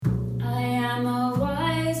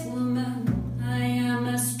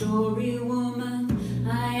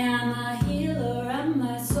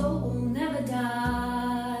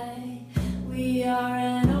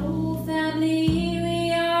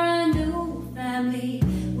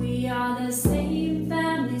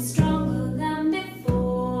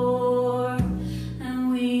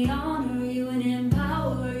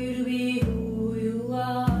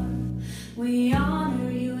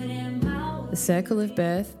Circle of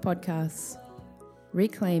Birth podcasts,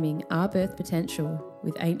 reclaiming our birth potential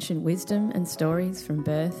with ancient wisdom and stories from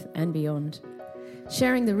birth and beyond,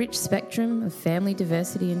 sharing the rich spectrum of family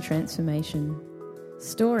diversity and transformation.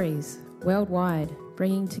 Stories worldwide,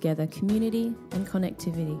 bringing together community and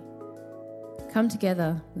connectivity. Come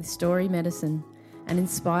together with story medicine and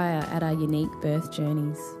inspire at our unique birth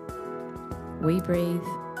journeys. We breathe,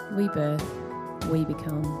 we birth, we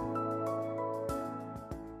become.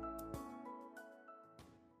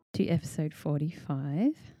 To episode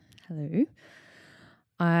 45. Hello.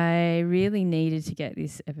 I really needed to get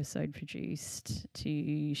this episode produced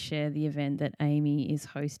to share the event that Amy is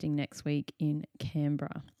hosting next week in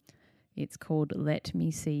Canberra. It's called Let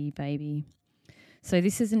Me See Baby. So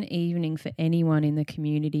this is an evening for anyone in the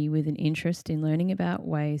community with an interest in learning about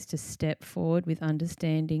ways to step forward with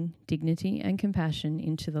understanding, dignity and compassion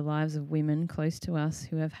into the lives of women close to us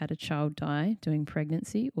who have had a child die during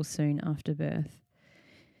pregnancy or soon after birth.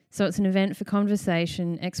 So it's an event for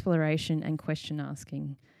conversation, exploration and question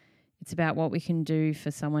asking. It's about what we can do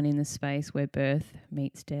for someone in the space where birth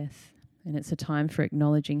meets death. And it's a time for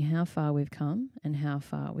acknowledging how far we've come and how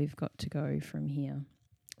far we've got to go from here.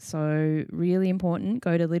 So really important,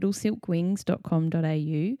 go to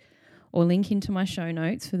littlesilkwings.com.au or link into my show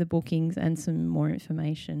notes for the bookings and some more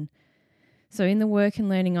information. So in the work and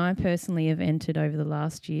learning I personally have entered over the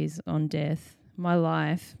last years on death, my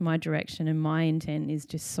life, my direction and my intent is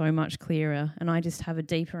just so much clearer, and I just have a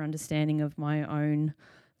deeper understanding of my own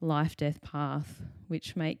life-death path,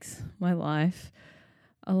 which makes my life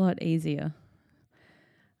a lot easier.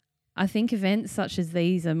 I think events such as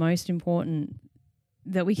these are most important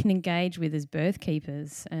that we can engage with as birth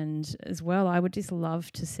keepers, and as well I would just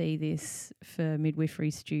love to see this for midwifery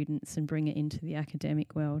students and bring it into the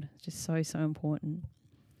academic world. It's just so important.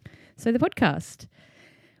 So the podcast.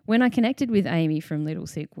 When I connected with Amy from Little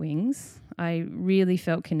Sick Wings, I really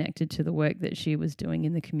felt connected to the work that she was doing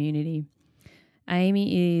in the community.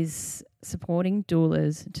 Amy is supporting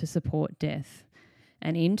doulas to support death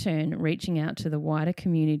and in turn reaching out to the wider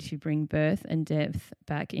community to bring birth and death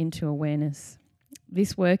back into awareness.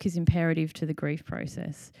 This work is imperative to the grief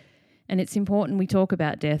process, and it's important we talk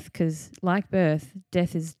about death because, like birth,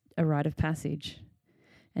 death is a rite of passage,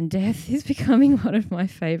 and death is becoming one of my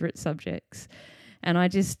favourite subjects. And I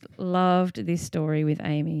just loved this story with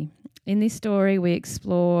Amy. In this story, we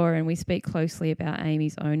explore and we speak closely about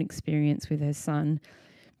Amy's own experience with her son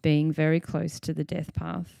being very close to the death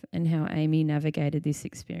path and how Amy navigated this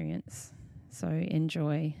experience. So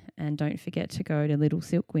enjoy, and don't forget to go to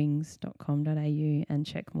littlesilkwings.com.au and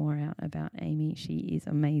check more out about Amy. She is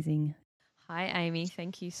amazing. Hi, Amy.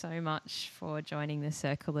 Thank you so much for joining the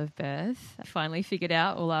Circle of Birth. I finally figured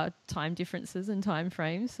out all our time differences and time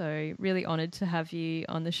frames, so really honoured to have you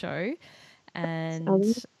on the show. And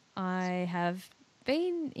I have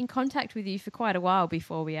been in contact with you for quite a while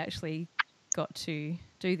before we actually got to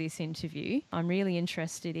do this interview. I'm really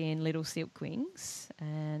interested in Little Silk Wings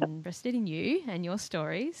and interested in you and your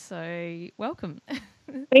story, so welcome.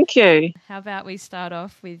 Thank you. How about we start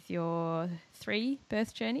off with your 3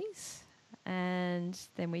 birth journeys? And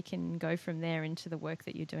then we can go from there into the work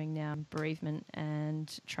that you're doing now, bereavement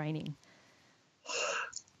and training.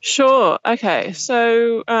 Sure. Okay.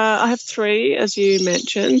 So I have 3, as you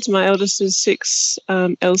mentioned. My eldest is 6,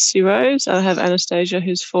 Elsie Rose. I have Anastasia,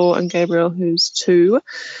 who's 4, and Gabriel, who's 2.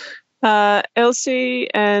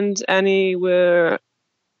 Elsie and Annie were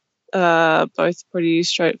both pretty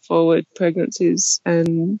straightforward pregnancies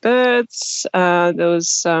and births. There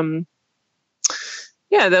was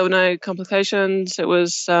there were no complications. It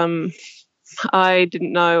was, I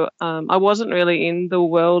didn't know, I wasn't really in the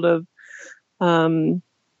world of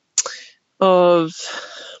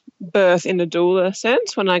birth in a doula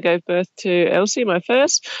sense when I gave birth to Elsie, my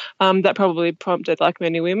first. That probably prompted, like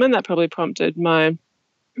many women, my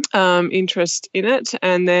interest in it.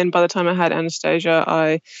 And then by the time I had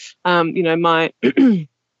Anastasia, my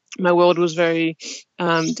my world was very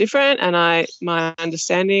different, and my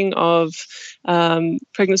understanding of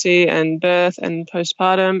pregnancy and birth and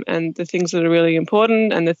postpartum and the things that are really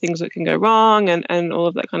important and the things that can go wrong and all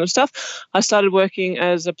of that kind of stuff. I started working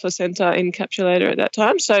as a placenta encapsulator at that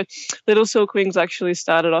time. So Little Silk Wings actually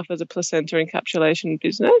started off as a placenta encapsulation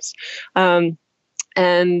business. So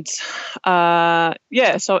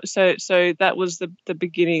that was the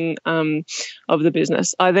beginning of the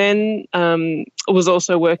business. I then was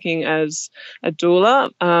also working as a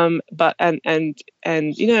doula, but in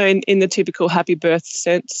the typical happy birth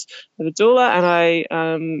sense of a doula, and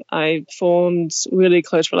I formed really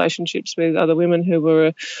close relationships with other women who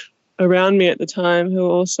were around me at the time who were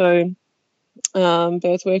also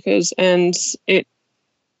birth workers, and it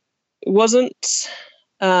wasn't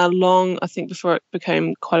long, I think, before it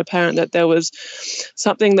became quite apparent that there was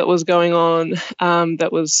something that was going on that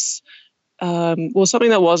was something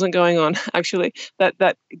that wasn't going on actually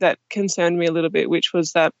that concerned me a little bit, which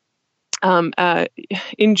was that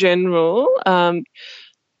in general,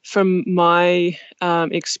 from my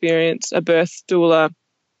experience, a birth doula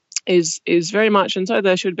is very much, and so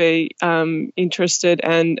they should be interested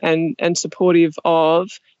and supportive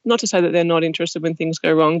of. Not to say that they're not interested when things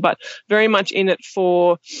go wrong, but very much in it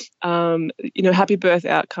for happy birth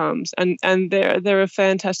outcomes. And they're a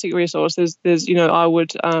fantastic resource. There's I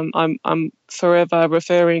would I'm forever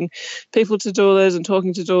referring people to doulas and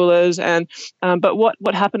talking to doulas. And but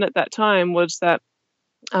what happened at that time was that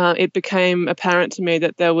it became apparent to me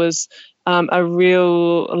that there was a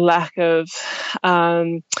real lack of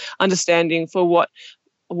understanding for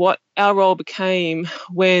what our role became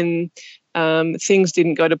when things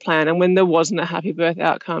didn't go to plan and when there wasn't a happy birth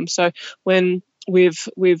outcome. So when we've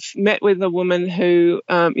met with a woman who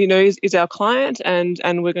is our client and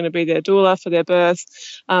we're going to be their doula for their birth,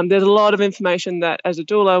 there's a lot of information that as a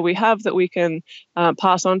doula we have that we can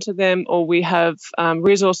pass on to them, or we have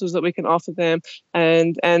resources that we can offer them,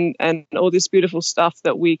 and all this beautiful stuff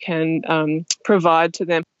that we can provide to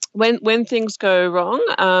them. When things go wrong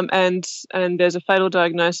and there's a fatal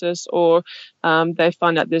diagnosis, or they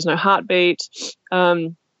find out there's no heartbeat,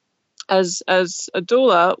 as a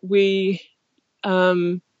doula,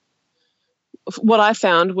 what I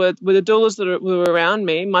found were the doulas that were around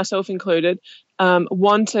me, myself included,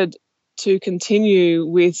 wanted to continue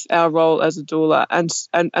with our role as a doula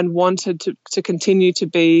and wanted to continue to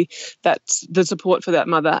be the support for that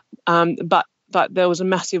mother. But there was a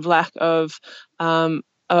massive lack of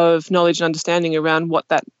knowledge and understanding around what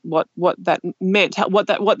that meant, what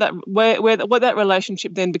that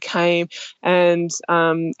relationship then became, and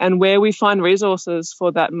where we find resources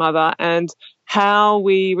for that mother, and how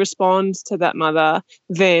we respond to that mother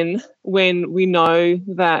then when we know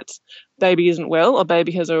that baby isn't well or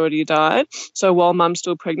baby has already died. So while mum's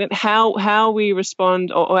still pregnant, how we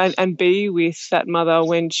respond and be with that mother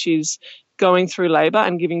when she's going through labour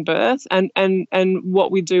and giving birth, and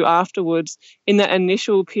what we do afterwards in that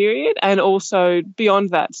initial period, and also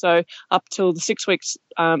beyond that, so up till the 6 weeks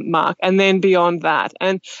mark, and then beyond that,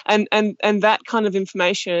 and that kind of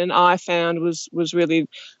information I found was really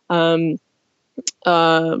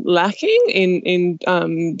lacking in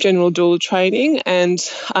general doula training, and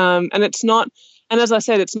it's not. And as I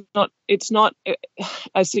said, it's not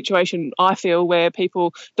a situation, I feel, where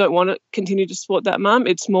people don't want to continue to support that mum.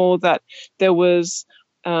 It's more that there was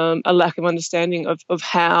a lack of understanding of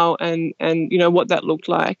how and what that looked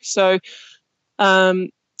like. So I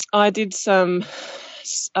did some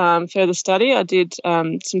further study. I did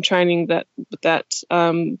some training that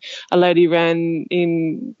a lady ran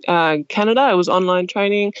in Canada. It was online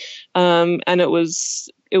training, and it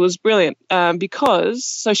was brilliant because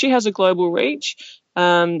so she has a global reach.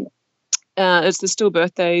 It's the Still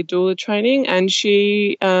Birthday doula training, and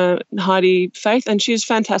she Heidi Faith, and she's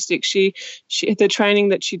fantastic. She the training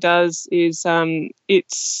that she does is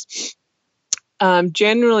it's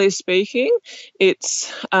generally speaking, it's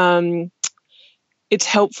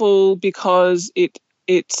helpful because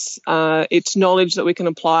it's knowledge that we can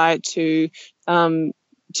apply to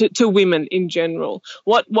women in general.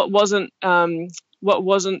 What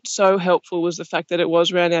wasn't so helpful was the fact that it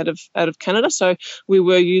was ran out of Canada. So we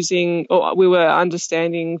were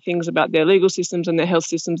understanding things about their legal systems and their health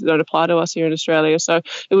systems that don't apply to us here in Australia. So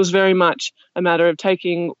it was very much a matter of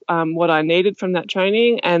taking what I needed from that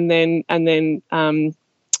training and then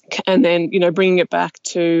bringing it back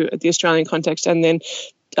to the Australian context, and then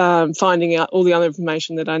finding out all the other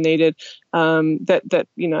information that I needed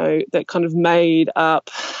that kind of made up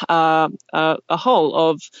a whole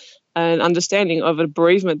of an understanding of a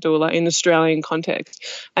bereavement doula in the Australian context.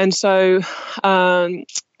 And so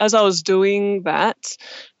as I was doing that,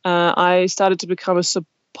 I started to become a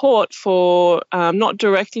support for, not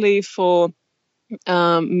directly for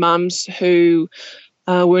mums who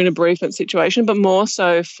were in a bereavement situation, but more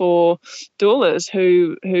so for doulas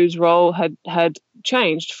whose role had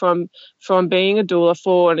changed from being a doula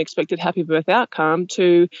for an expected happy birth outcome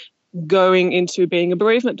to going into being a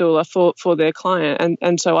bereavement doula for their client,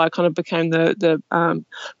 and so I kind of became the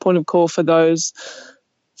point of call for those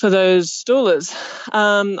doulas.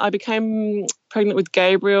 I became pregnant with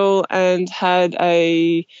Gabriel and had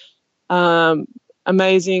a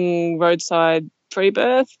amazing roadside free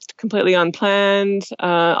birth, completely unplanned.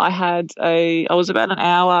 I was about an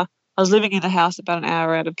hour. I was living in a house about an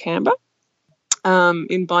hour out of Canberra,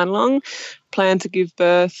 in Bynalong. Planned to give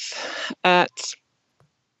birth at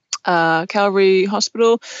Calvary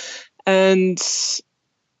Hospital, and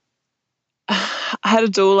I had a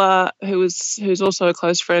doula who's also a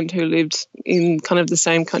close friend who lived in kind of the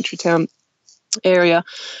same country town area,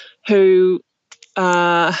 who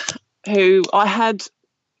I had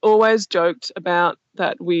always joked about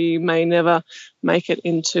that we may never make it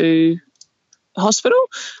into hospital,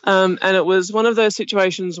 and it was one of those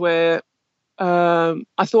situations where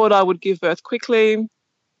I thought I would give birth quickly.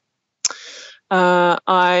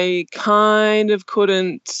 I kind of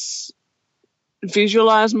couldn't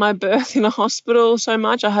visualize my birth in a hospital so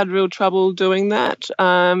much. I had real trouble doing that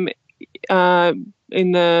in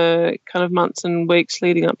the kind of months and weeks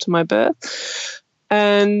leading up to my birth,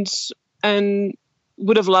 and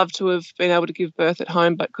would have loved to have been able to give birth at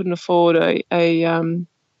home, but couldn't afford a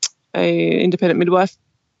independent midwife.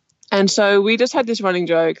 And so we just had this running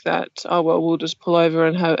joke that, oh well, we'll just pull over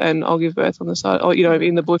and I'll give birth on the side, or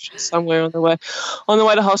in the bushes somewhere on the way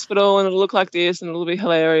to hospital, and it'll look like this, and it'll be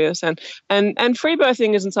hilarious. And free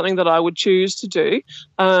birthing isn't something that I would choose to do,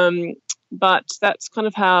 but that's kind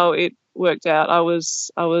of how it worked out. I was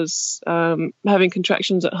having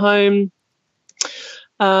contractions at home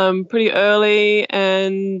pretty early,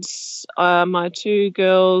 and my two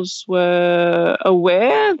girls were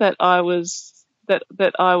aware that I was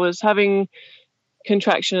having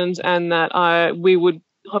contractions, and that we would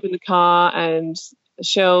hop in the car, and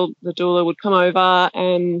Shell, the doula, would come over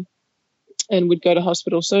and we'd go to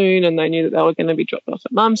hospital soon, and they knew that they were going to be dropped off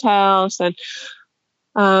at Mum's house, and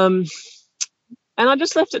I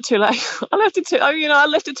just left it too late. I left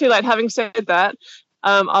it too late. Having said that,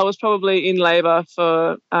 I was probably in labour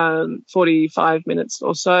for 45 minutes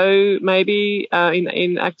or so, maybe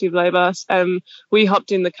in active labour. We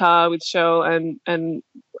hopped in the car with Shell and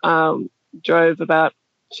drove about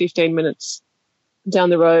 15 minutes down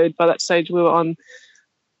the road. By that stage, we were on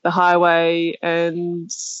the highway, and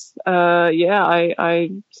I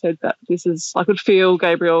said that I could feel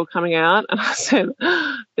Gabriel coming out, and I said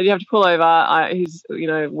that you have to pull over. I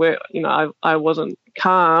wasn't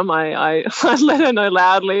calm. I let her know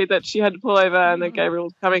loudly that she had to pull over and that Gabriel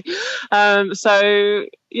was coming. So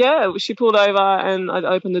yeah, she pulled over, and I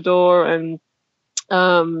opened the door and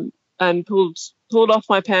pulled off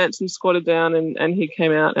my pants and squatted down, and he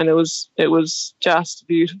came out, and it was just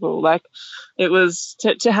beautiful. Like, it was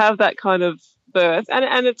to have that kind of birth,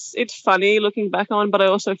 and it's funny looking back on, but I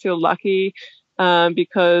also feel lucky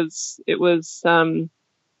because it's a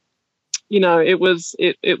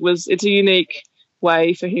unique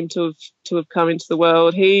way for him to have come into the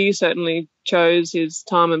world. He certainly chose his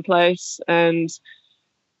time and place, and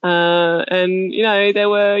there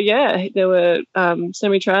were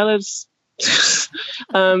semi-trailers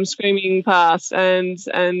screaming past, and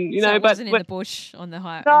so it wasn't in the bush on the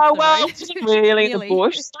high. No, well, it wasn't really in the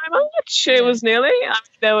bush so much. Yeah. It was nearly.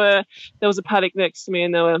 There was a paddock next to me,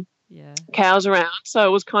 and there were cows around, so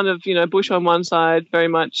it was kind of bush on one side, very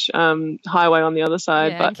much highway on the other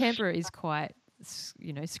side. Yeah, but and Canberra is quite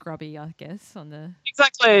scrubby, I guess, on the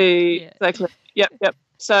exactly. Yep.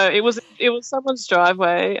 So it was someone's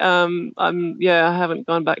driveway. I haven't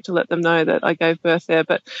gone back to let them know that I gave birth there,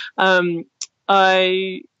 but it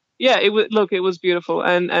was beautiful,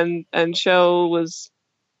 and Shell was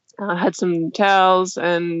had some towels,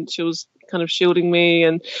 and she was kind of shielding me,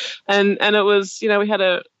 and it was we had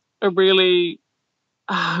a really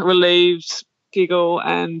relieved giggle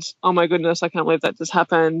and oh my goodness, I can't believe that just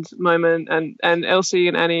happened moment, and Elsie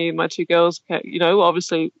and Annie, my two girls,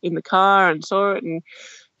 obviously in the car and saw it and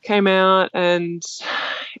came out, and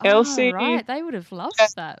Elsie, right, they would have loved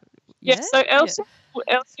that. So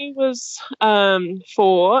Elsie was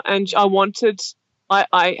 4, and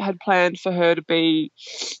I had planned for her to be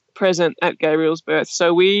present at Gabriel's birth.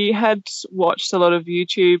 So we had watched a lot of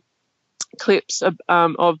YouTube clips of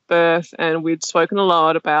birth, and we'd spoken a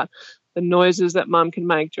lot about the noises that mum can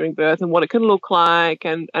make during birth and what it can look like,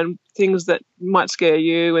 and things that might scare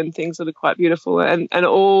you and things that are quite beautiful, and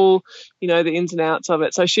all the ins and outs of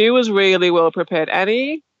it. So she was really well prepared.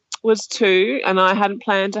 Annie was 2, and I hadn't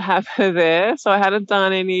planned to have her there, so I hadn't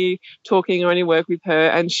done any talking or any work with her,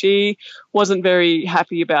 and she wasn't very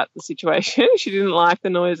happy about the situation. She didn't like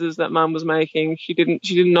the noises that mum was making. She didn't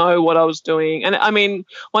know what I was doing. And I mean,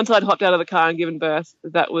 once I'd hopped out of the car and given birth,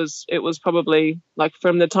 it was probably like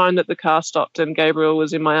from the time that the car stopped and Gabriel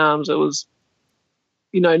was in my arms, it was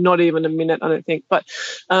not even a minute, I don't think. But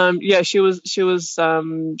she was a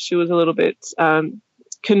little bit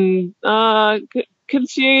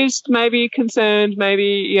confused, maybe concerned,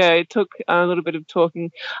 maybe it took a little bit of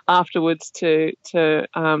talking afterwards to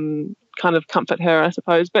kind of comfort her, I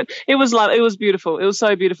suppose. But it was beautiful. It was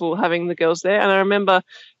so beautiful having the girls there. And I remember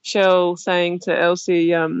Shell saying to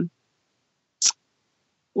Elsie,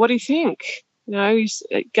 what do you think?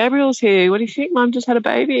 Gabriel's here. What do you think? Mum just had a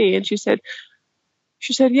baby. And she said,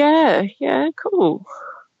 yeah, cool.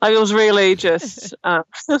 Like, it was really just kind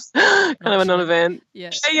of a non-event.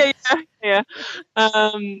 Yeah. Yeah.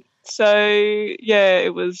 So yeah,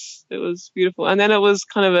 it was beautiful. And then it was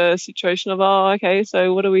kind of a situation of, okay,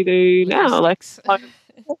 so what do we do now? Like,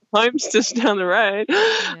 home's just down the road.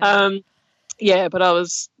 But I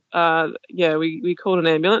was we called an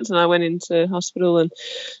ambulance, and I went into hospital, and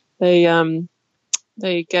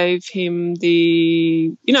they gave him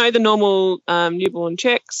the normal newborn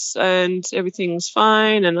checks, and everything's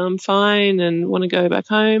fine, and I'm fine and want to go back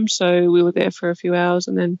home. So we were there for a few hours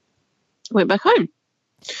and then went back home.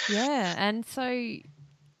 Yeah. And so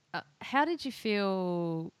how did you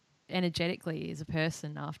feel energetically as a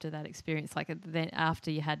person after that experience? Like, then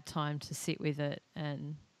after you had time to sit with it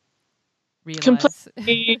and realise?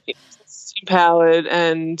 Completely empowered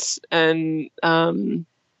and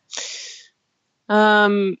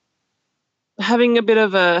having a bit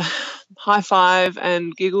of a high five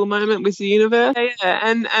and giggle moment with the universe.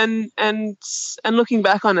 And looking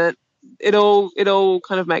back on it, it all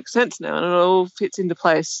kind of makes sense now, and it all fits into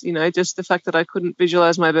place. Just the fact that I couldn't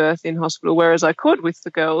visualize my birth in hospital, whereas I could with the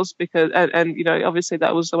girls, because and obviously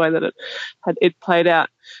that was the way that it played out.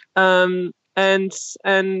 And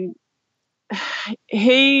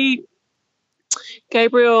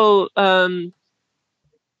Gabriel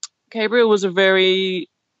was a very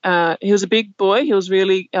he was a big boy. He was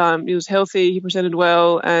really he was healthy. He presented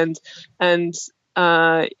well, and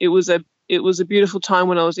it was a beautiful time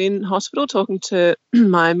when I was in hospital talking to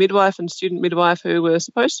my midwife and student midwife who were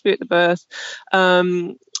supposed to be at the birth.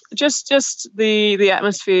 Just the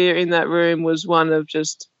atmosphere in that room was one of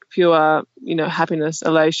just pure, happiness,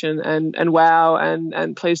 elation, and wow,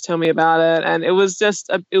 and please tell me about it. And it was just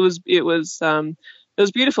it was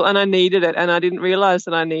beautiful, and I needed it, and I didn't realize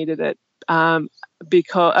that I needed it.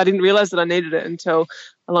 Because I didn't realize that I needed it until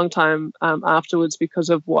a long time afterwards, because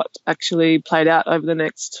of what actually played out over the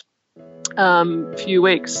next few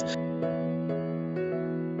weeks.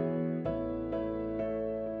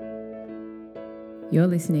 You're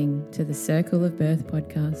listening to the Circle of Birth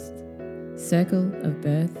podcast,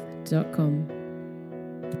 circleofbirth.com.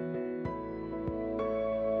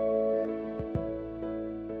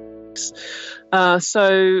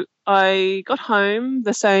 So I got home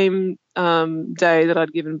the same day that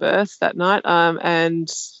I'd given birth that night, and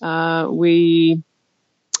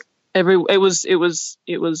it was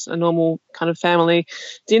a normal kind of family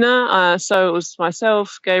dinner. So it was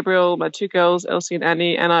myself, Gabriel, my two girls, Elsie and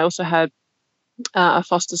Annie, and I also had a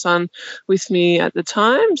foster son with me at the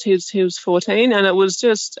time. He was 14, and it was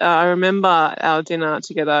just I remember our dinner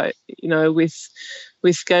together,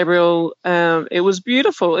 with Gabriel. It was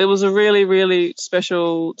beautiful. It was a really, really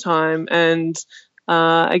special time, and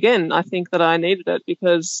again, I think that I needed it,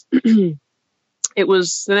 because it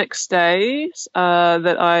was the next day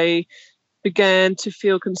that I began to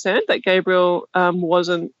feel concerned that Gabriel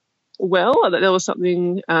wasn't well, that there was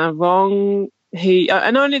something wrong.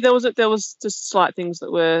 And only there was just slight things that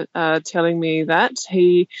were telling me that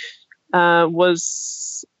he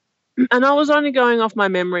was, and I was only going off my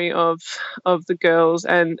memory of the girls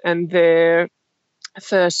and their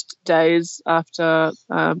first days after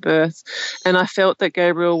birth, and I felt that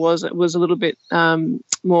Gabriel was a little bit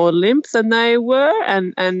more limp than they were,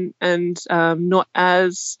 and not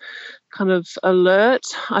as kind of alert,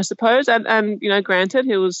 I suppose. And granted,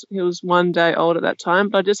 he was 1 day old at that time,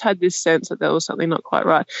 but I just had this sense that there was something not quite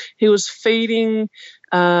right. He was feeding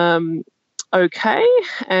okay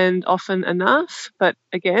and often enough, but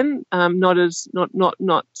again, it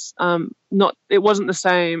wasn't the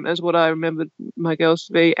same as what I remembered my girls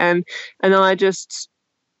to be. And I just,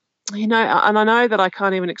 and I know that I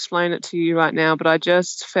can't even explain it to you right now, but I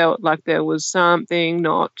just felt like there was something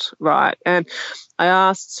not right. And I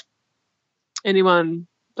asked anyone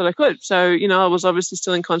that I could. So, I was obviously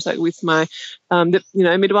still in contact with my,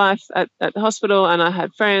 midwife at the hospital, and I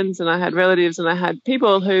had friends and I had relatives and I had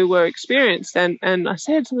people who were experienced, and I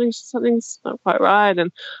said something's not quite right,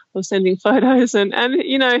 and I was sending photos, and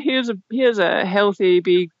here's a healthy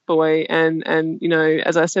big boy, and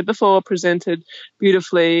as I said before, presented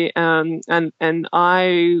beautifully, and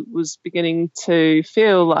I was beginning to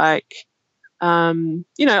feel like, I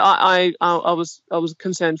was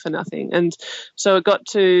concerned for nothing. And so it got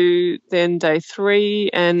to then day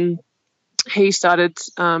 3, and he started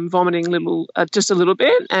vomiting just a little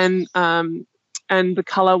bit, and the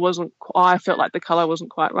colour I felt like the colour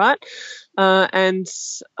wasn't quite right, and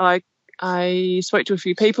I spoke to a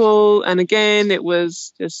few people, and again it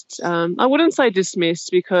was just I wouldn't say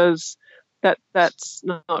dismissed, because that's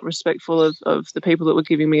not respectful of the people that were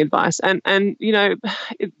giving me advice. And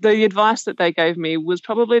the advice that they gave me was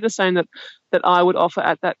probably the same that I would offer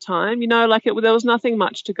at that time. Like there was nothing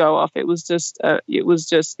much to go off. It was just he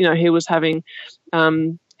was having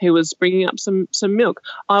he was bringing up some milk.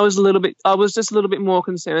 I was just a little bit more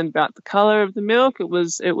concerned about the color of the milk. It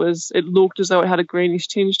looked as though it had a greenish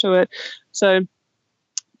tinge to it. So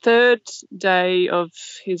third day of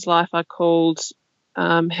his life, I called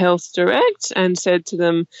Health Direct and said to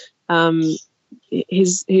them that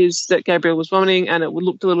Gabriel was vomiting and it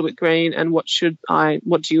looked a little bit green, and what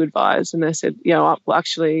do you advise? And they said, well,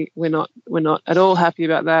 actually we're not at all happy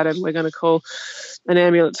about that, and we're going to call an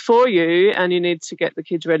ambulance for you, and you need to get the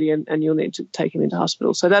kids ready, and you'll need to take him into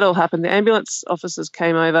hospital. So that all happened. The ambulance officers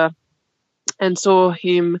came over and saw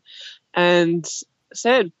him and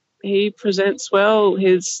said, he presents well.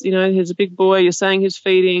 He's a big boy. You're saying he's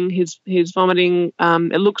feeding, he's vomiting.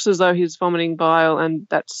 It looks as though he's vomiting bile, and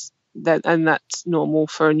that's normal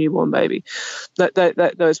for a newborn baby.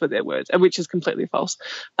 Those were their words, which is completely false.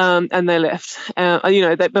 And they left.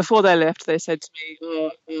 Before they left, they said to me,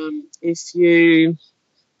 if you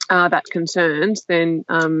are that concerned, then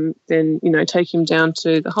take him down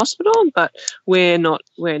to the hospital. But we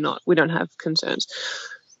don't have concerns.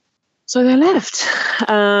 So they left,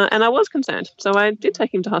 and I was concerned. So I did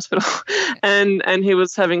take him to hospital, and he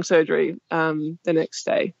was having surgery the next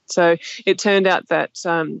day. So it turned out that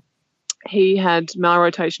he had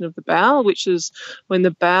malrotation of the bowel, which is when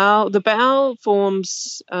the bowel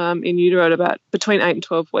forms in utero at about between 8 and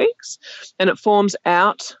 12 weeks, and it forms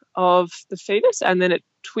out of the fetus, and then it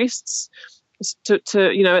twists to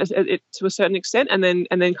a certain extent, and then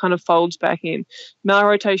kind of folds back in.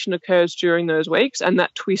 Malrotation occurs during those weeks, and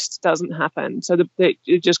that twist doesn't happen. So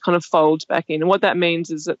it just kind of folds back in. And what that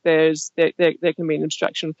means is that there can be an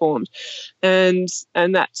obstruction formed, and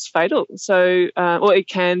that's fatal. So, it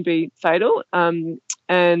can be fatal, and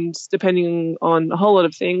depending on a whole lot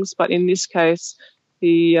of things. But in this case,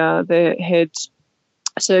 the head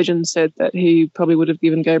surgeon said that he probably would have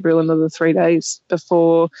given Gabriel another 3 days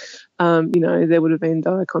before, there would have been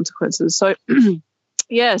dire consequences. So,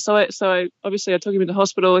 so obviously I took him into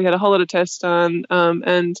hospital. He had a whole lot of tests done,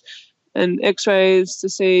 and X-rays to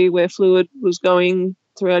see where fluid was going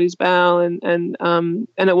throughout his bowel, and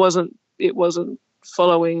it wasn't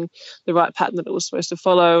following the right pattern that it was supposed to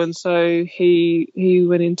follow, and so he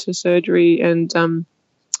went into surgery, and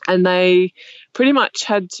they pretty much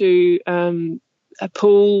had to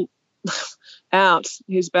pull out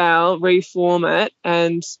his bowel, reform it,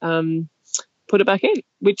 and put it back in,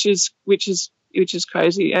 which is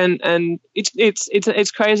crazy, and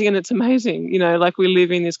it's crazy, and it's amazing. Like we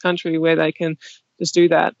live in this country where they can just do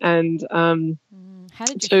that. And how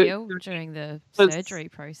did you feel during the surgery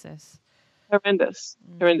process? Horrendous.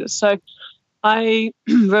 So I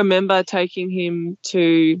remember taking him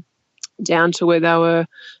down to where they were.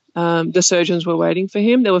 The surgeons were waiting for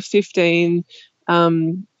him. There were 15.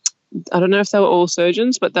 I don't know if they were all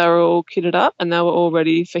surgeons, but they were all kitted up and they were all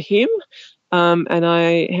ready for him. And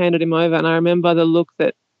I handed him over, and I remember the look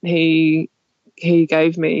that he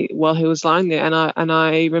gave me while he was lying there. And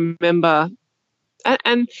I remember,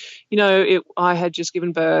 I had just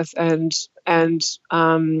given birth, and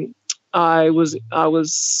I was,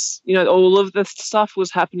 all of the stuff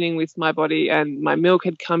was happening with my body, and my milk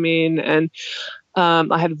had come in, and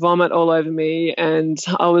I had vomit all over me, and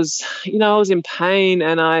I was in pain,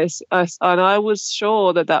 and I was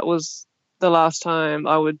sure that was the last time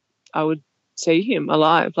I would see him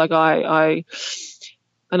alive. Like I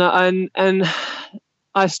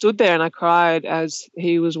stood there and I cried as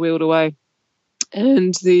he was wheeled away,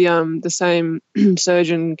 and the same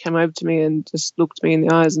surgeon came over to me and just looked me in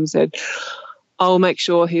the eyes and said, "I'll make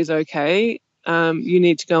sure he's okay. You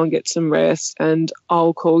need to go and get some rest, and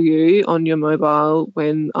I'll call you on your mobile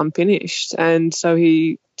when I'm finished." And so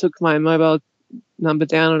he took my mobile number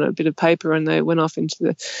down on a bit of paper, and they went off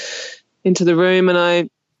into the room, and I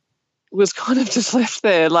was kind of just left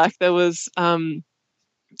there. Like there was,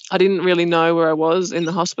 I didn't really know where I was in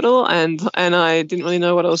the hospital, and I didn't really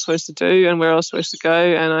know what I was supposed to do and where I was supposed to go.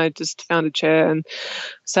 And I just found a chair and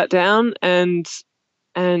sat down and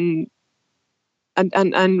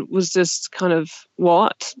was just kind of,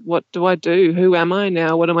 what do I do? Who am I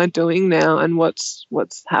now? What am I doing now? And what's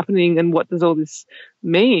happening? And what does all this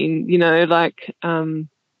mean?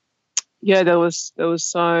 There was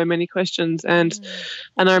so many questions, and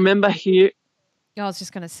I remember here. I was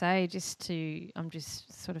just going to say, I'm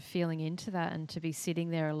just sort of feeling into that, and to be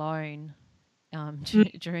sitting there alone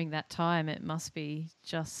during that time, it must be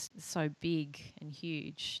just so big and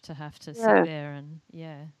huge to have to sit there and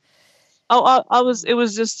I was. It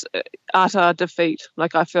was just utter defeat.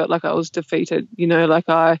 Like I felt like I was defeated. You know, like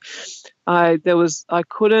I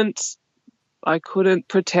couldn't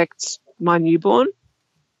protect my newborn.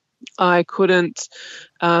 I couldn't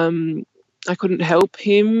help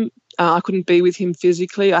him. I couldn't be with him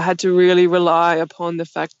physically. I had to really rely upon the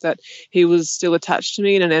fact that he was still attached to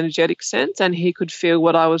me in an energetic sense, and he could feel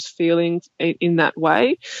what I was feeling in that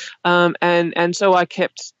way. And so I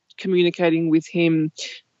kept communicating with him,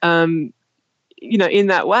 in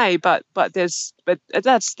that way. But that's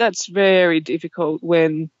very difficult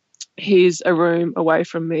when he's a room away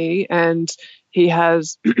from me and he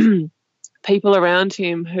has people around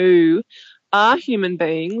him who are human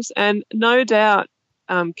beings and no doubt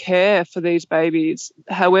care for these babies.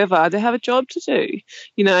 However, they have a job to do.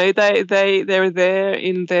 You know, they're there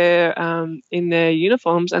in their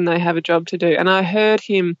uniforms and they have a job to do. And I heard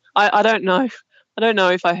him. I don't know. I don't know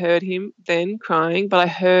if I heard him then crying, but I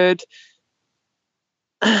heard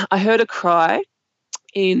a cry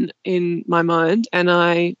in my mind, and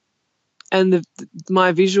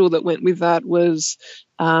my visual that went with that was,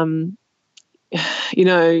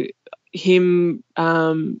 him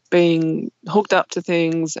being hooked up to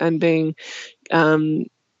things and being, given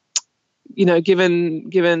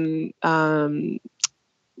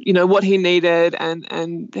what he needed,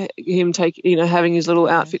 and him having his little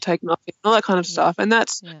outfit taken off him, all that kind of stuff. And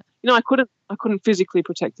that's, I couldn't physically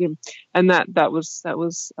protect him, and that was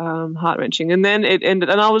heart wrenching. And then it ended,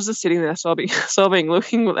 and I was just sitting there sobbing,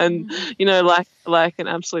 looking, and like an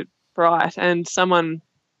absolute fright. And someone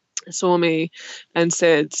saw me and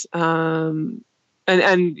said, and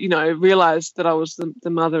realized that I was the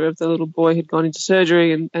mother of the little boy who'd gone into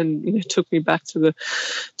surgery, and took me back to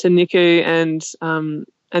NICU,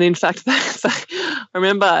 and in fact, I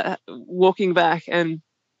remember walking back and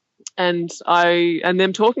them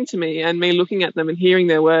talking to me and me looking at them and hearing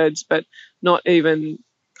their words, but not even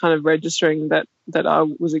kind of registering that I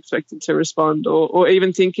was expected to respond, or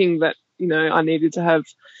even thinking that I needed to have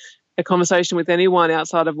a conversation with anyone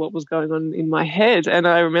outside of what was going on in my head. And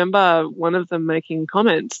I remember one of them making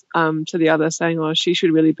comments to the other, saying, "Oh, she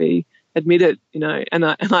should really be admitted," and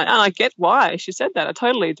I get why she said that. I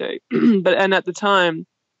totally do. And at the time,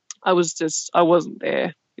 I wasn't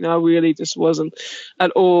there. I really just wasn't at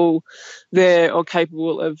all there or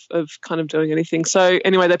capable of kind of doing anything. So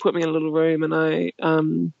anyway, they put me in a little room, and I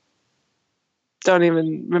don't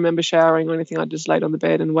even remember showering or anything. I just laid on the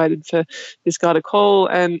bed and waited for this guy to call,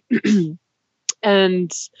 and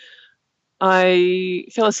and I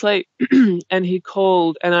fell asleep and he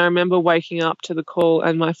called, and I remember waking up to the call,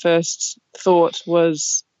 and my first thought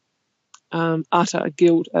was utter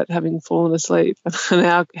guilt at having fallen asleep,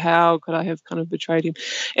 and how could I have kind of betrayed him.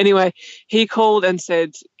 Anyway, he called and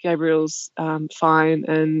said Gabriel's fine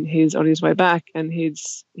and he's on his way back, and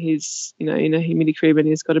he's in a humidity crib and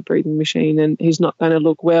he's got a breathing machine and he's not going to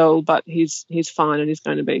look well, but he's fine and he's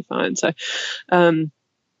going to be fine. So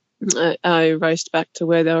I raced back to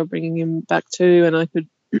where they were bringing him back to, and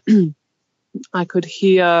I could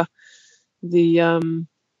hear the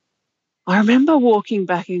I remember walking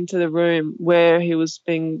back into the room where he was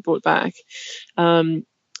being brought back, and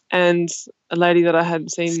a lady that I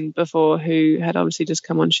hadn't seen before, who had obviously just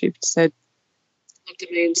come on shift, looked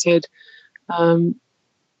at me and said, "Can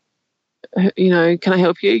I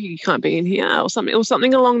help you? You can't be in here," or something. It was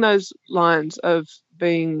something along those lines of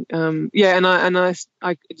being, And I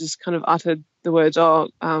just kind of uttered the words, "Oh,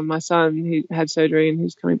 my son, he had surgery and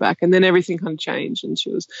he's coming back," and then everything kind of changed, and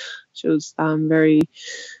she was very,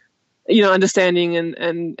 understanding,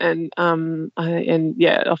 and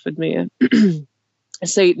offered me a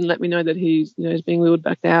seat and let me know that he's being wheeled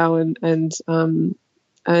back now, and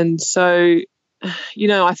so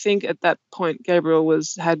I think at that point Gabriel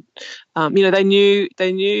they knew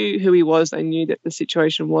who he was. They knew that the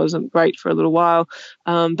situation wasn't great for a little while,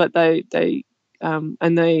 but they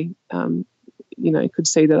could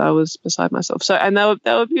see that I was beside myself. So, and they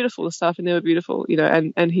were beautiful, the staff, and they were beautiful,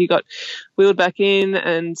 and he got wheeled back in,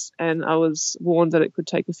 and I was warned that it could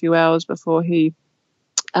take a few hours before he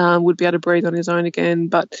would be able to breathe on his own again.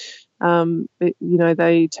 But,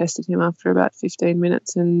 they tested him after about 15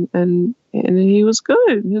 minutes and he was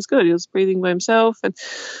good. He was good. He was breathing by himself, and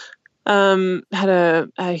had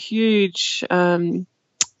a huge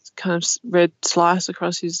kind of red slice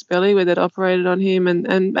across his belly where they'd operated on him, and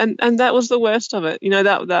that was the worst of it.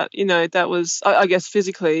 That was, I guess,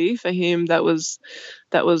 physically for him, that was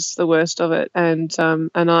the worst of it. And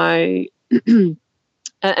I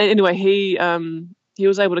anyway, he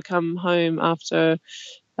was able to come home after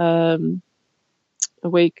a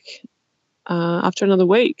week after another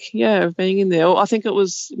week, of being in there. Or I think it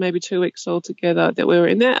was maybe 2 weeks altogether that we were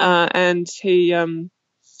in there. And he,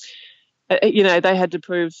 they had to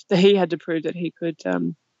prove that he had to prove that he could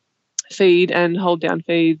feed and hold down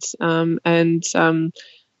feeds, and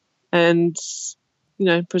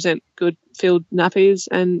present good filled nappies,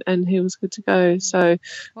 and he was good to go. So,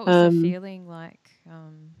 what was the feeling like?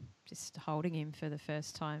 Just holding him for the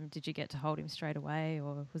first time? Did you get to hold him straight away,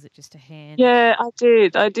 or was it just a hand? Yeah, I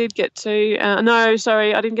did. I did get to. No,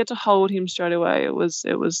 sorry, I didn't get to hold him straight away. It was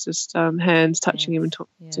just hands touching him and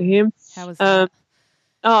talking to him. How was that?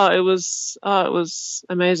 It was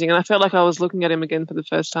amazing, and I felt like I was looking at him again for the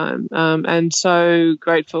first time, and so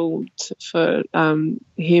grateful for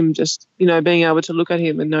him just being able to look at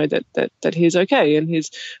him and know that he's okay and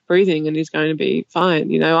he's breathing and he's going to be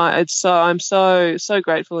fine. I'm so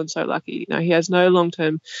grateful and so lucky. He has no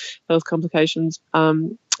long-term health complications,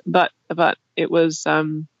 but it was,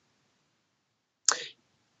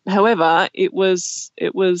 however, it was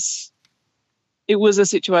a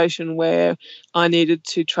situation where I needed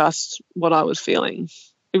to trust what I was feeling.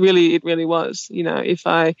 It really was. If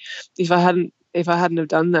I hadn't have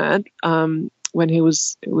done that when he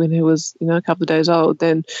was a couple of days old,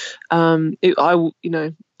 then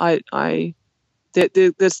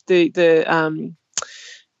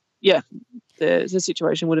the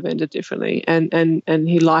situation would have ended differently, and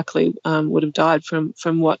he likely would have died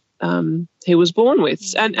from what he was born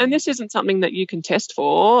with. And this isn't something that you can test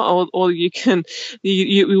for, or you can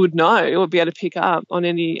you would know or be able to pick up on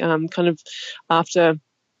any kind of after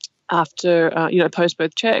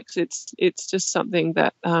post-birth checks. It's just something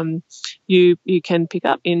that you can pick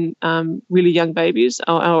up in really young babies,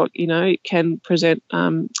 or it can present a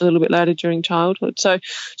little bit later during childhood. So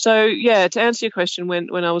to answer your question,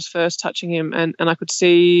 when I was first touching him and I could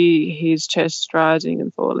see his chest rising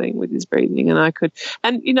and falling with his breathing, there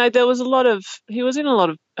was he was in a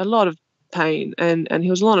lot of pain, and he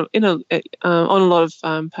was on a lot of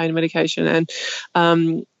pain medication,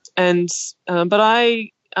 but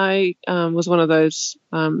I was one of those.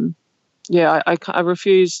 I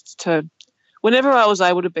refused to. Whenever I was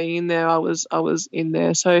able to be in there, I was in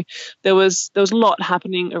there. So there was a lot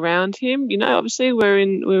happening around him. Obviously we're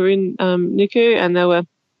in NICU, and there were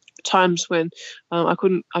times when I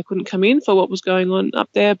couldn't come in for what was going on up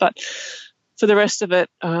there. But for the rest of it,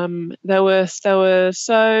 they were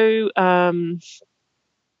so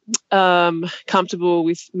comfortable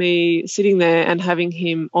with me sitting there and having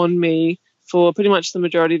him on me for pretty much the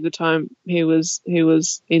majority of the time he was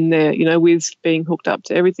in there, with being hooked up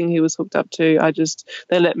to everything he was hooked up to.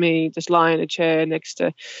 They let me just lie in a chair next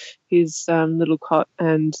to his little cot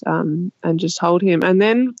and just hold him. And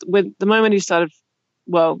then when I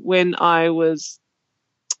was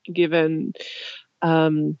given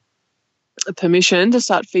permission to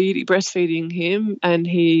start breastfeeding him, and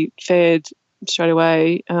he fed straight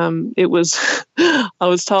away, I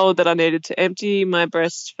was told that I needed to empty my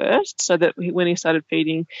breast first, so that when he started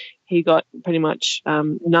feeding, he got pretty much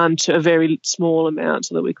none to a very small amount,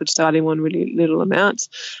 so that we could start him on really little amounts,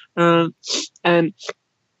 and kind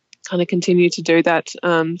of continue to do that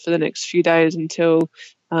for the next few days until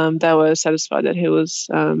they were satisfied that he was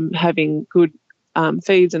having good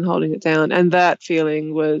feeds and holding it down. And that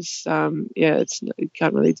feeling was, you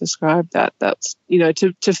can't really describe that. That's,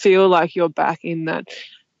 to feel like you're back in that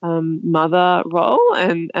mother role,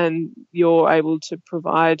 and you're able to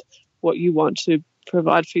provide what you want to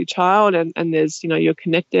provide for your child, and there's, you're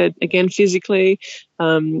connected again physically.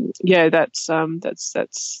 That's a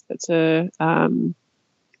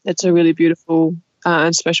really beautiful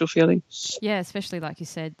and special feeling. Yeah, especially like you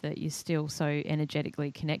said, that you're still so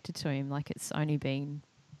energetically connected to him, like it's only been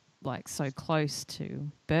like so close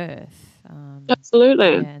to birth.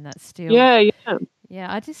 Absolutely. Yeah, and that's still. Yeah.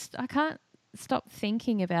 I can't stop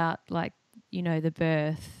thinking about, like, the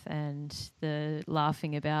birth and the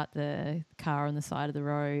laughing about the car on the side of the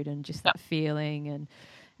road, and just that feeling,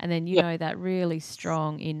 and then that really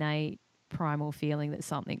strong innate primal feeling that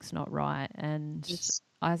something's not right. And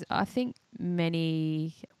I think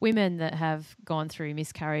many women that have gone through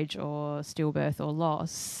miscarriage or stillbirth or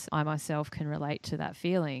loss, I myself can relate to that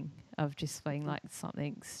feeling of just feeling like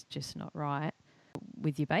something's just not right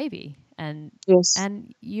with your baby. And it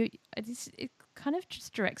kind of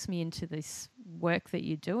just directs me into this work that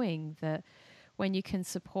you're doing, that when you can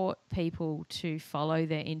support people to follow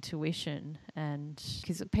their intuition, and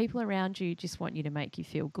because people around you just want you to make you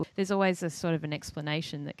feel good. There's always a sort of an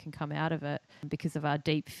explanation that can come out of it because of our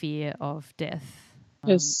deep fear of death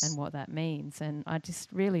and what that means. And I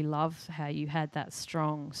just really love how you had that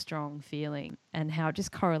strong feeling, and how it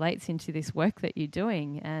just correlates into this work that you're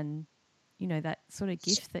doing. And that sort of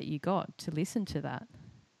gift that you got to listen to that.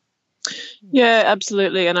 Yeah,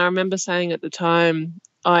 absolutely. And I remember saying at the time,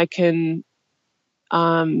 I can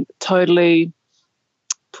totally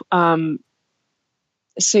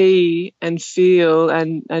see and feel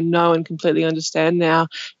and know and completely understand now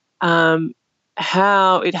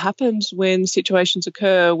how it happens when situations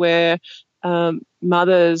occur where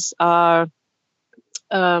mothers are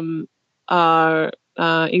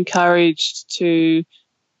encouraged to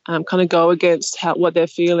kind of go against what they're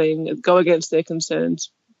feeling, go against their concerns,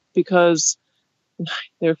 because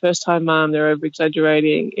they're a first-time mom, they're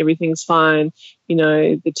over-exaggerating, everything's fine.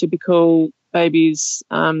 The typical babies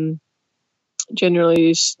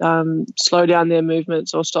generally slow down their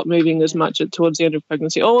movements or stop moving as much towards the end of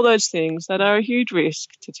pregnancy. All those things that are a huge risk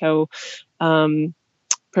to tell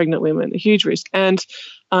pregnant women, a huge risk. And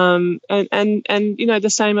the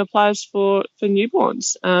same applies for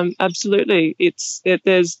newborns. Absolutely,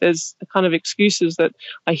 there's a kind of excuses that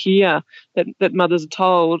I hear that mothers are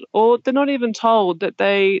told, or they're not even told, that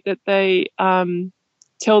they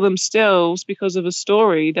tell themselves because of a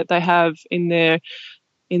story that they have in their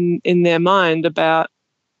mind about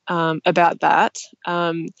that,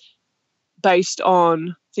 based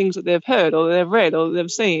on things that they've heard or they've read or they've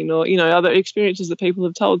seen, or other experiences that people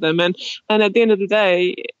have told them. And at the end of the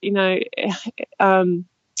day,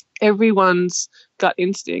 everyone's gut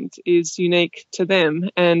instinct is unique to them,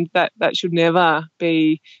 and that should never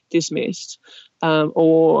be dismissed,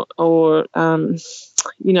 or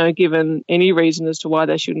given any reason as to why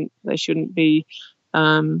they shouldn't be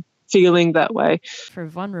feeling that way. For a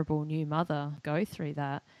vulnerable new mother go through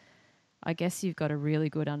that, I guess you've got a really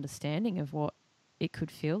good understanding of what it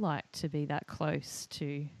could feel like to be that close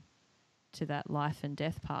to that life and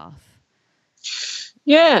death path.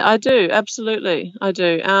 Yeah, I do. Absolutely. I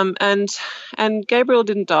do. And Gabriel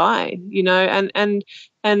didn't die,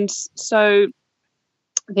 and so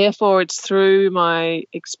therefore it's through my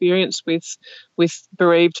experience with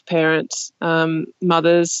bereaved parents,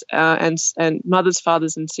 mothers, and mothers,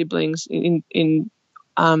 fathers and siblings in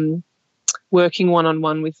working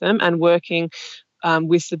one-on-one with them, and working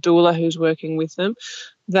with the doula who's working with them,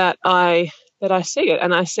 that I see it.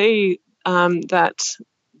 And I see that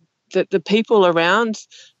the people around,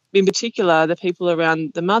 in particular the people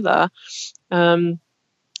around the mother,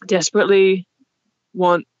 desperately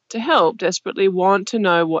want to help, desperately want to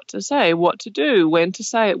know what to say, what to do, when to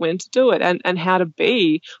say it, when to do it, and how to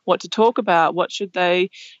be, what to talk about, what should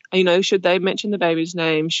they, should they mention the baby's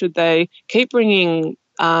name, should they keep bringing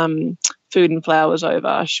food and flowers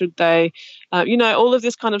over, should they, all of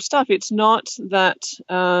this kind of stuff. It's not that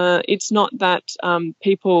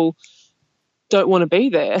people don't want to be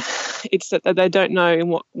there. It's that they don't know in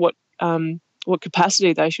what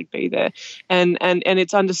capacity they should be there, and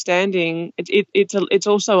it's understanding. It's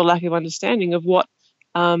also a lack of understanding of what,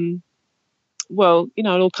 it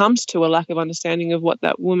all comes to a lack of understanding of what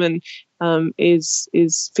that woman is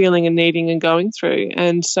feeling and needing and going through.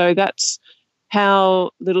 And so that's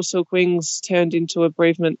how Little Silk Wings turned into a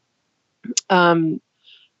bereavement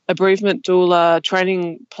doula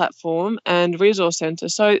training platform and resource centre.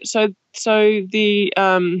 So the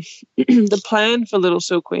the plan for Little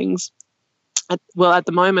Silk Wings, at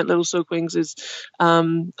the moment, Little Silk Wings is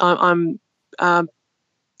I'm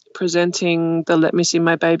presenting the Let Me See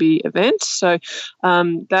My Baby event. So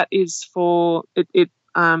that is for it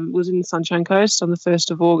was in the Sunshine Coast on the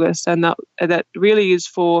 1st of August, and that really is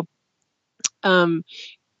for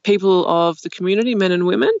people of the community, men and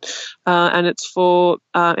women, and it's for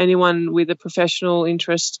anyone with a professional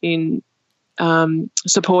interest in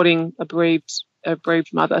supporting a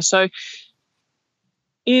bereaved mother. So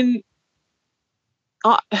in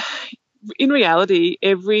reality,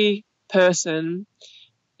 every person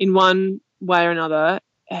in one way or another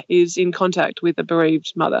is in contact with a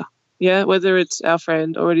bereaved mother. Yeah, whether it's our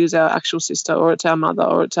friend, or it is our actual sister, or it's our mother,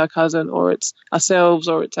 or it's our cousin, or it's ourselves,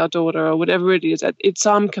 or it's our daughter, or whatever it is, at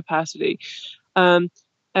some capacity. And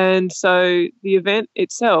so the event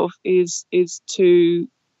itself is to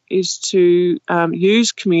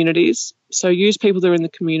use communities, so use people that are in the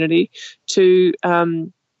community to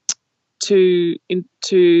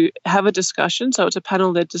have a discussion. So it's a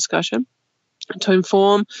panel-led discussion to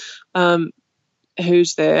inform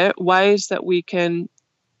who's there, ways that we can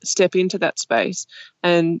step into that space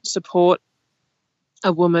and support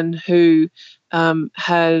a woman who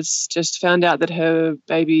has just found out that her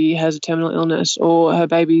baby has a terminal illness, or her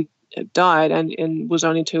baby died and was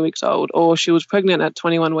only 2 weeks old, or she was pregnant at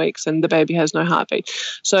 21 weeks and the baby has no heartbeat.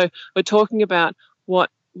 So we're talking about what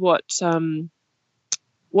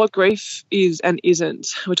grief is and isn't.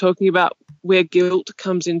 We're talking about where guilt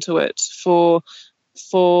comes into it for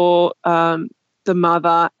for the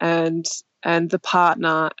mother and the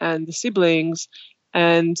partner and the siblings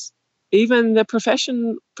and even the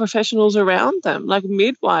professionals around them, like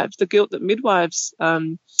midwives, the guilt that midwives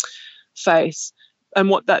face and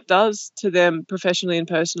what that does to them professionally and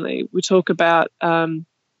personally. We talk about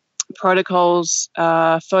protocols,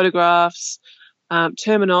 photographs,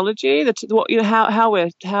 terminology. That's what, you know, how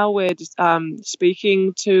we're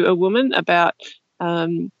speaking to a woman about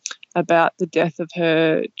the death of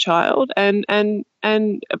her child, and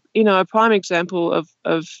you know, a prime example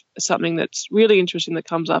of something that's really interesting that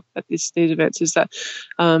comes up at these events is that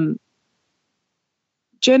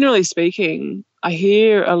generally speaking, I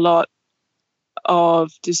hear a lot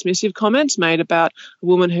of dismissive comments made about a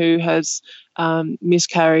woman who has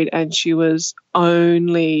miscarried and she was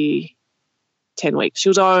only 10 weeks. She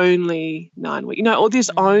was only 9 weeks. You know, or this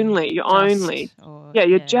only, you're just, only. or, Yeah,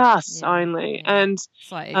 you're just only. Yeah. And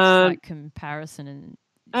it's like comparison and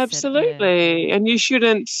absolutely. And you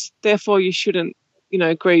shouldn't, therefore you shouldn't, you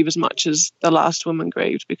know, grieve as much as the last woman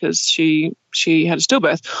grieved because she had a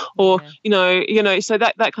stillbirth, or you know, so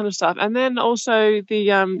that kind of stuff. And then also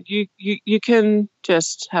the you can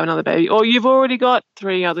just have another baby, or you've already got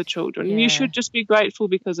 3 other children. And you should just be grateful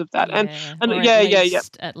because of that. And or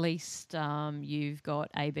at least you've got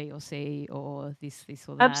A, B, or C, or this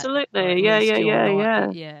or that. Absolutely.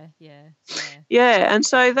 Yeah. And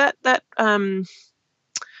so that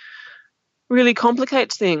really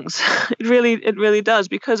complicates things. It really does,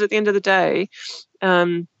 because at the end of the day,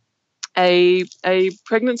 a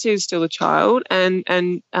pregnancy is still a child, and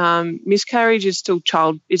miscarriage is still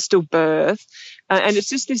birth, and it's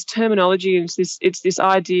just this terminology, and it's this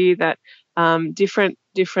idea that different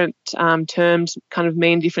terms kind of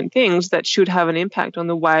mean different things that should have an impact on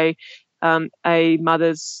the way a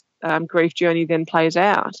mother's grief journey then plays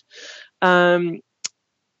out.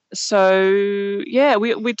 So yeah,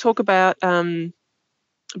 we talk about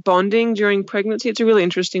bonding during pregnancy. It's a really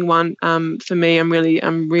interesting one for me. I'm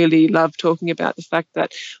really love talking about the fact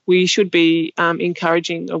that we should be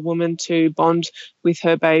encouraging a woman to bond with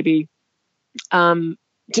her baby,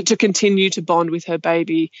 to continue to bond with her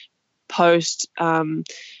baby post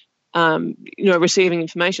you know, receiving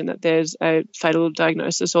information that there's a fatal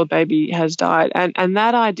diagnosis or baby has died. And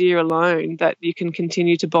that idea alone, that you can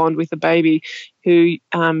continue to bond with a baby who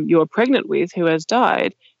you're pregnant with who has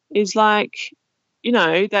died, is like, you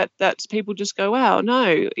know, that's people just go, wow,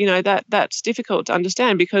 no, you know, that's difficult to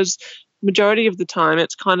understand, because majority of the time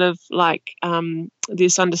it's kind of like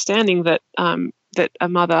this understanding that that a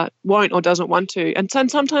mother won't or doesn't want to, and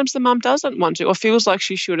sometimes the mum doesn't want to, or feels like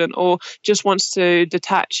she shouldn't, or just wants to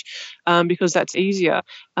detach because that's easier.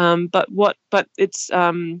 But it's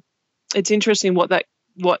interesting what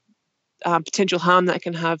potential harm that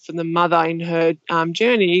can have for the mother in her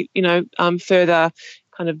journey, you know, further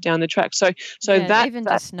kind of down the track. So that even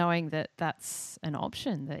just knowing that that's an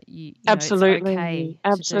option, that you absolutely, it's okay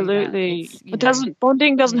absolutely. to do It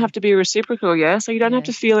bonding doesn't have to be reciprocal, so you don't have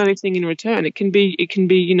to feel anything in return. It can be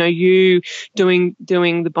you know, you doing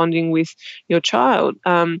the bonding with your child,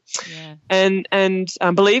 and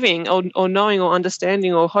believing or knowing or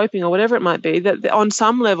understanding or hoping or whatever it might be, that on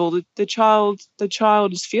some level the child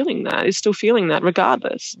is still feeling that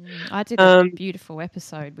regardless. I did a beautiful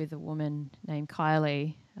episode with a woman named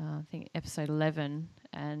Kylie, I think episode 11,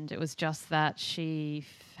 and it was just that she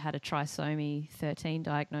had a trisomy 13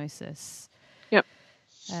 diagnosis. Yep.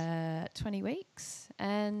 20 weeks,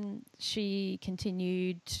 and she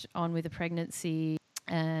continued on with the pregnancy,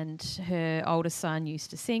 and her older son used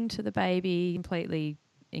to sing to the baby, completely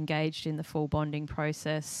engaged in the full bonding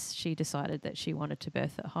process. She decided that she wanted to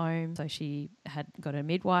birth at home, so she had got a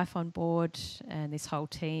midwife on board and this whole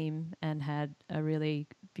team, and had a really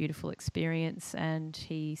beautiful experience. And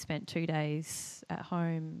he spent 2 days at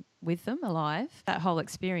home with them alive. That whole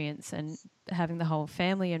experience and having the whole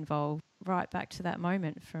family involved, right back to that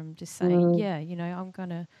moment from just saying, yeah, you know, I'm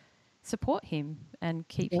going to support him and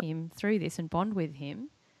keep him through this and bond with him.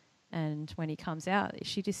 And when he comes out,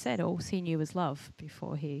 she just said all he knew was love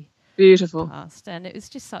before he passed. And it was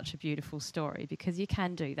just such a beautiful story, because you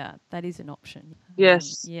can do that. That is an option.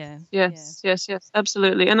 Yes,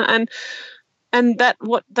 absolutely. And that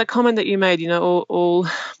the comment that you made, you know, all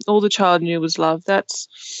the child knew was love. That's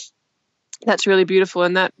really beautiful,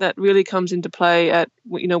 and that really comes into play at,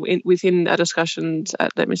 you know, within our discussions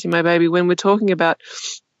at Let Me See My Baby, when we're talking about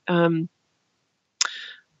the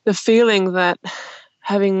feeling that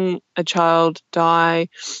having a child die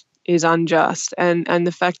is unjust, and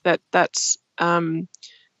the fact that that's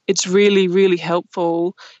it's really, really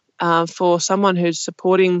helpful for someone who's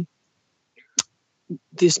supporting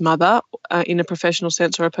this mother in a professional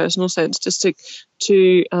sense or a personal sense, just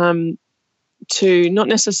to not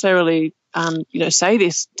necessarily say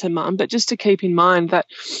this to mum, but just to keep in mind that,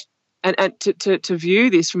 and to view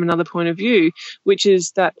this from another point of view, which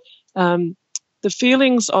is that the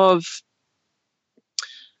feelings of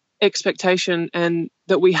expectation and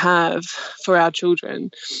that we have for our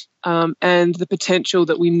children, and the potential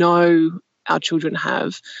that we know our children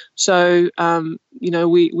have. So,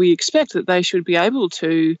 we expect that they should be able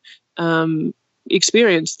to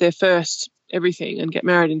experience their first everything and get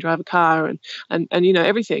married and drive a car and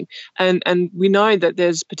everything. And we know that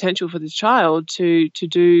there's potential for this child to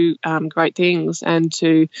do great things and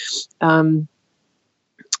to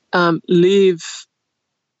live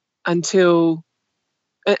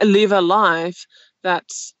a life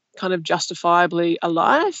that's kind of justifiably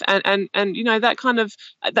alive, and that kind of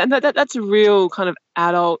that's a real kind of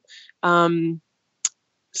adult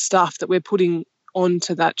stuff that we're putting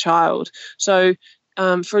onto that child. So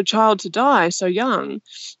for a child to die so young,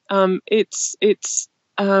 it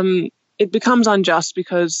becomes unjust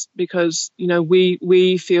because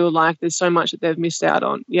we feel like there's so much that they've missed out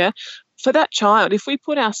on. Yeah, for that child, if we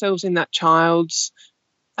put ourselves in that child's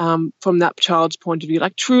from that child's point of view,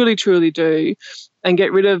 like truly do, and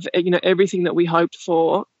get rid of everything that we hoped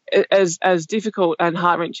for, as difficult and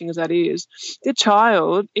heart-wrenching as that is, the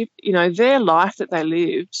child, if their life that they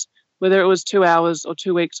lived, whether it was 2 hours or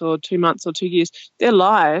 2 weeks or 2 months or 2 years, their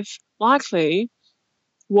life likely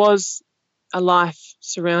was a life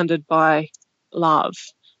surrounded by love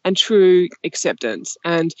and true acceptance,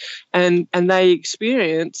 and they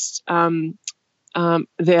experienced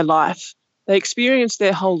their life. They experienced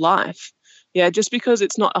their whole life. Yeah, just because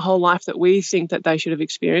it's not a whole life that we think that they should have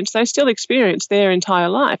experienced, they still experienced their entire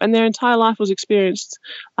life, and their entire life was experienced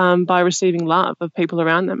by receiving love of people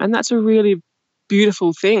around them, and that's a really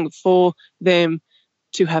beautiful thing for them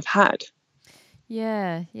to have had.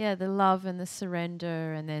 Yeah, the love and the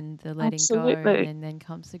surrender, and then the letting Absolutely. go, and then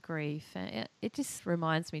comes the grief. And it just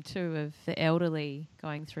reminds me too of the elderly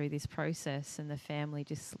going through this process, and the family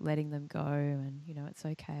just letting them go, and it's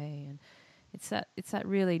okay. And it's that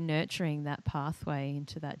really nurturing that pathway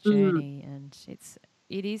into that journey, and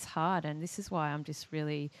it is hard. And this is why I'm just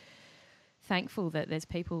really thankful that there's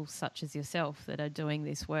people such as yourself that are doing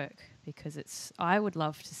this work, because I would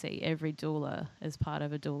love to see every doula, as part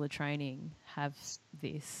of a doula training, have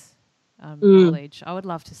this knowledge. I would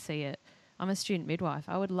love to see it. I'm a student midwife.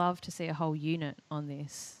 I would love to see a whole unit on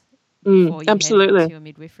this before you absolutely. head into a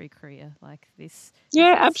midwifery career like this.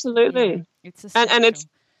 Yeah, absolutely. Yeah, it's essential. And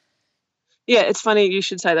it's funny you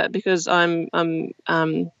should say that, because I'm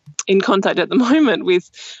in contact at the moment with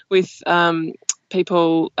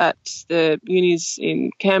people at the unis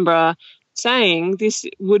in Canberra, saying this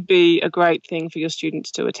would be a great thing for your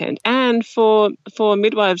students to attend, and for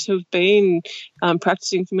midwives who've been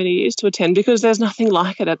practicing for many years to attend, because there's nothing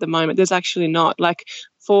like it at the moment. There's actually not. Like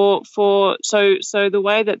so the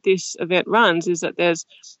way that this event runs is that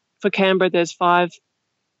for Canberra there's five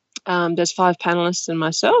panelists and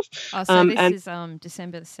myself. Oh, so this is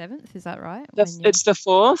December the 7th, is that right? It's the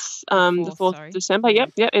 4th, the 4th of December.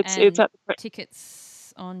 Yep. It's at the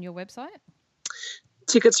tickets on your website?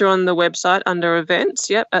 Tickets are on the website under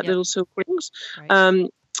events, at Little Silk Rings.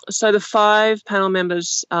 So the 5 panel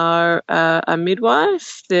members are a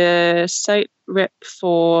midwife, the state rep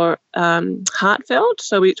for Heartfelt.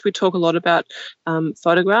 So we talk a lot about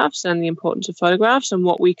photographs and the importance of photographs, and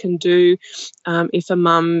what we can do if a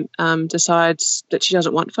mum decides that she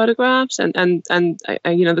doesn't want photographs, and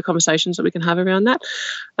the conversations that we can have around that.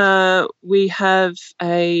 We have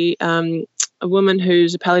a woman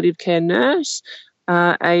who's a palliative care nurse,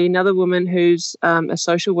 another woman who's a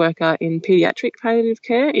social worker in paediatric palliative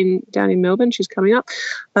care down in Melbourne. She's coming up,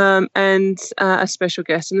 and a special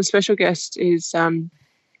guest. And the special guest is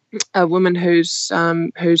a woman whose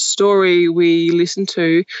story we listened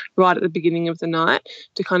to right at the beginning of the night,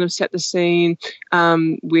 to kind of set the scene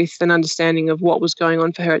with an understanding of what was going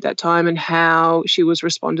on for her at that time, and how she was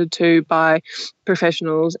responded to by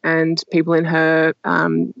professionals and people in her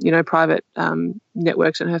private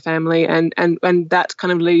networks and her family, and that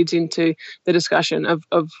kind of leads into the discussion of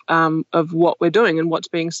what we're doing and what's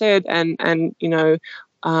being said, and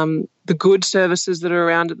the good services that are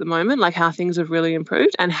around at the moment, like how things have really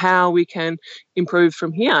improved and how we can improve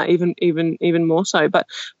from here, even more so. But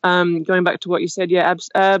going back to what you said,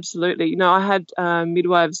 absolutely. I had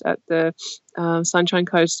midwives at the Sunshine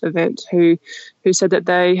Coast event who said that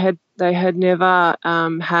they had never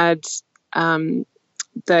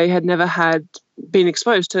had been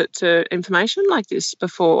exposed to information like this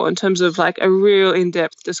before, in terms of like a real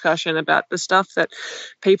in-depth discussion about the stuff that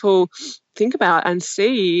people think about and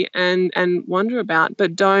see and wonder about,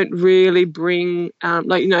 but don't really bring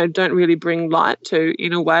don't really bring light to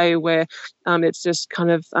in a way where it's just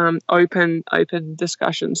kind of open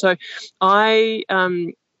discussion. So I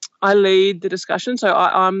lead the discussion, so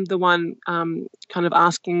I'm the one kind of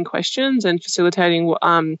asking questions and facilitating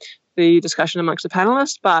the discussion amongst the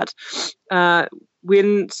panelists. But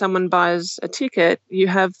when someone buys a ticket, you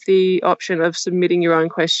have the option of submitting your own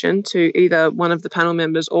question to either one of the panel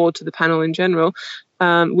members or to the panel in general,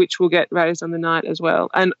 which will get raised on the night as well.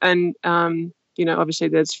 And obviously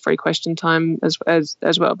there's free question time as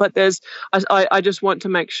well. But I just want to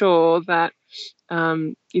make sure that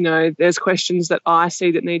there's questions that I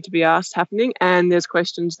see that need to be asked happening, and there's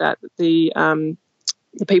questions that the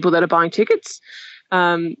people that are buying tickets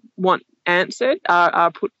want answered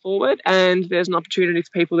are put forward, and there's an opportunity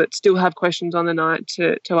for people that still have questions on the night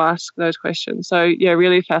to ask those questions. So yeah,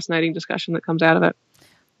 really fascinating discussion that comes out of it.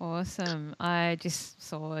 Awesome. I just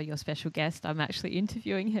saw your special guest. I'm actually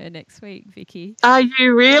interviewing her next week, Vicky. Are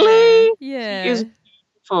you really? Yeah. She is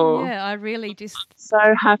beautiful. Yeah, I really just...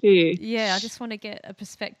 so happy. Yeah, I just want to get a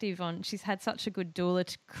perspective on... She's had such a good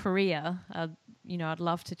doula career. I'd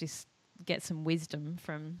love to just get some wisdom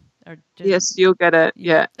from... Yes, you'll get it.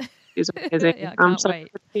 Yeah. It's amazing. Yeah, I can't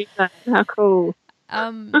wait. How cool.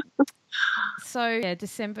 So, yeah,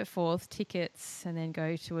 December 4th, tickets, and then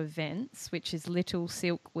go to events, which is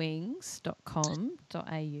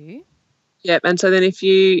littlesilkwings.com.au. Yep, and so then if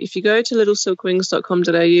you go to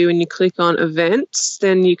littlesilkwings.com.au and you click on events,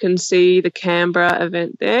 then you can see the Canberra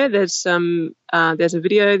event there. There's a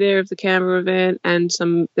video there of the Canberra event, and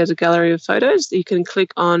there's a gallery of photos that you can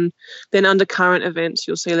click on. Then under current events,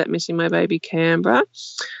 you'll see Let Me See My Baby Canberra.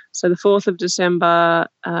 So the 4th of December,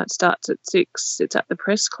 it starts at 6. It's at the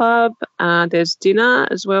Press Club. There's dinner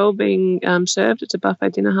as well being served. It's a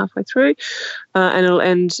buffet dinner halfway through, and it'll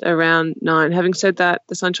end around 9. Having said that,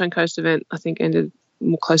 the Sunshine Coast event I think ended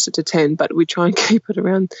more closer to 10, but we try and keep it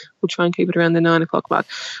around. We'll try and keep it around the 9 o'clock mark.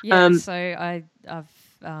 Yeah. So I've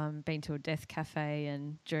been to a death cafe,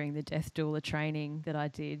 and during the death doula training that I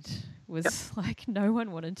did was like no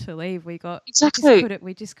one wanted to leave. We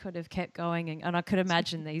just could have kept going, and I could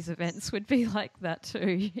imagine these events would be like that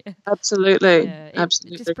too. Yeah. Absolutely. Yeah,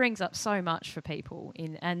 Absolutely. It just brings up so much for people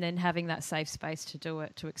and then having that safe space to do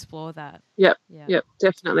it, to explore that. Yep,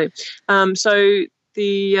 definitely. So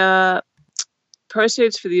the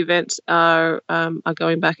proceeds for the events are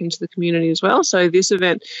going back into the community as well. So this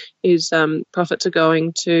event is profits are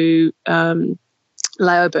going to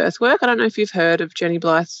Lao Birthwork. I don't know if you've heard of Jenny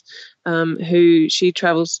Blythe, who she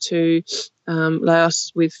travels to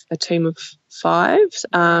Laos with a team of 5. So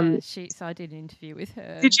I did an interview with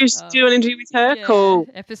her. Did you do an interview with her? Yeah, Cool.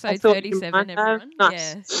 Episode 37, everyone.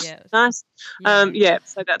 Nice. Yeah. Nice.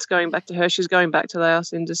 So that's going back to her. She's going back to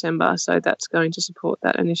Laos in December, so that's going to support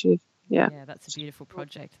that initiative. Yeah, that's a beautiful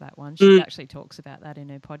project, that one. She actually talks about that in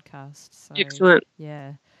her podcast. So, excellent.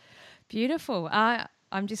 Yeah, beautiful.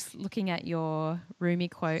 I'm just looking at your Rumi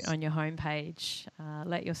quote on your homepage.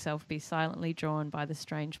 Let yourself be silently drawn by the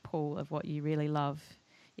strange pull of what you really love.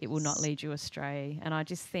 It will not lead you astray. And I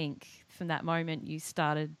just think from that moment you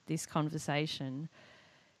started this conversation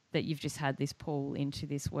that you've just had this pull into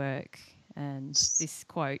this work. And this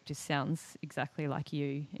quote just sounds exactly like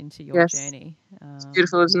you into your journey. It's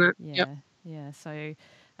beautiful, isn't it? Yeah. So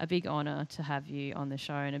a big honour to have you on the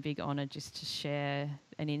show, and a big honour just to share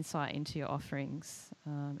an insight into your offerings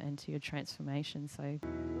and to your transformation. So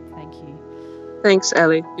thank you. Thanks,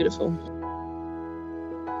 Ali. Beautiful.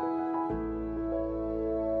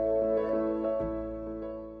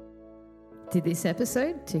 Did this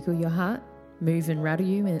episode tickle your heart, move and rattle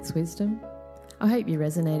you in its wisdom? I hope you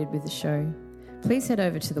resonated with the show. Please head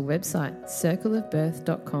over to the website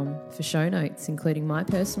circleofbirth.com for show notes, including my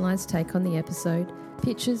personalised take on the episode,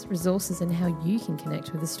 pictures, resources, and how you can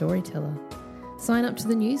connect with a storyteller. Sign up to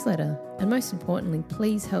the newsletter, and most importantly,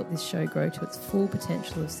 please help this show grow to its full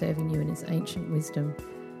potential of serving you in its ancient wisdom.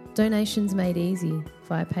 Donations made easy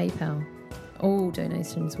via PayPal. All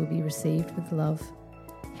donations will be received with love.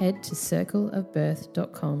 Head to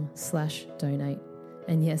circleofbirth.com/donate.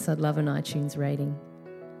 And yes, I'd love an iTunes rating.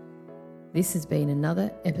 This has been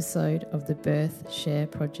another episode of the Birth Share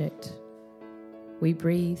Project. We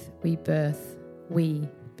breathe, we birth, we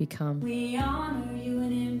become. We honor you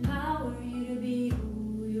and empower you.